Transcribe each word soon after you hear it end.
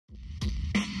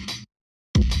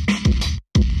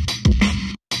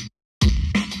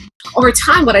over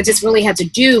time, what I just really had to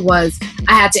do was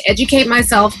I had to educate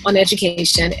myself on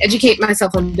education, educate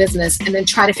myself on business, and then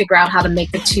try to figure out how to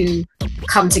make the two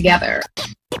come together.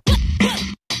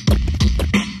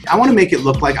 I want to make it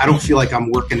look like I don't feel like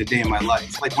I'm working a day in my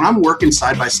life. Like when I'm working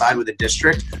side by side with a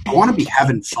district, I want to be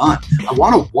having fun. I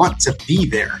want to be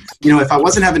there. You know, if I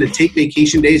wasn't having to take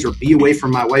vacation days or be away from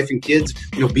my wife and kids,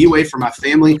 you know, be away from my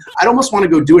family, I'd almost want to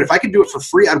go do it. If I could do it for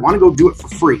free, I'd want to go do it for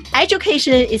free.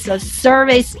 Education is a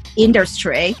service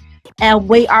industry, and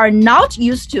we are not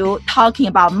used to talking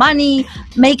about money,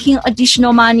 making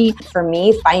additional money. For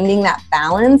me, finding that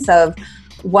balance of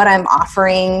what I'm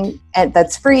offering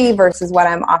that's free versus what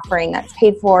I'm offering that's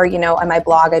paid for. You know, on my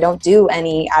blog, I don't do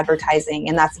any advertising,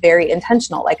 and that's very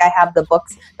intentional. Like I have the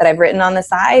books that I've written on the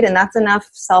side, and that's enough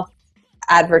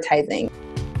self-advertising.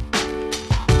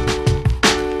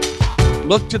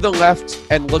 Look to the left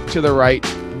and look to the right.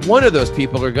 One of those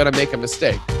people are going to make a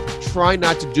mistake. Try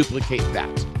not to duplicate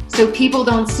that. So people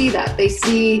don't see that. They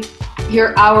see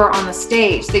your hour on the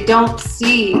stage. They don't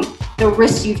see the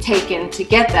risks you've taken to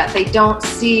get that. They don't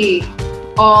see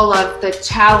all of the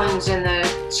challenge and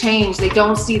the change. They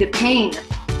don't see the pain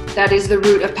that is the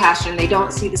root of passion. They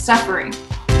don't see the suffering.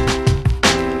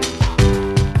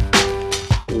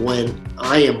 When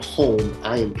I am home,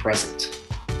 I am present.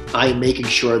 I am making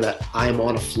sure that I am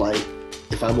on a flight.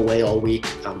 If I'm away all week,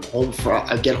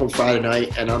 I get home Friday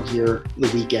night and I'm here the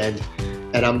weekend,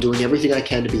 and I'm doing everything I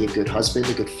can to be a good husband,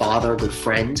 a good father, a good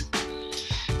friend.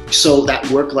 So that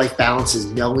work-life balance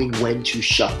is knowing when to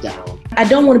shut down. I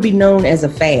don't want to be known as a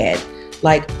fad.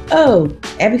 Like, oh,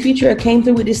 Abbey Futrell came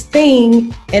through with this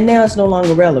thing and now it's no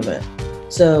longer relevant.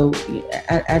 So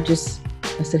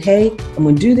I said, hey, I'm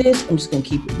going to do this. I'm just going to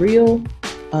keep it real.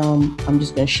 I'm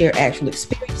just going to share actual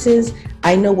experiences.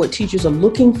 I know what teachers are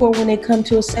looking for when they come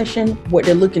to a session, what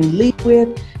they're looking to lead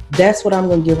with. That's what I'm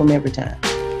going to give them every time.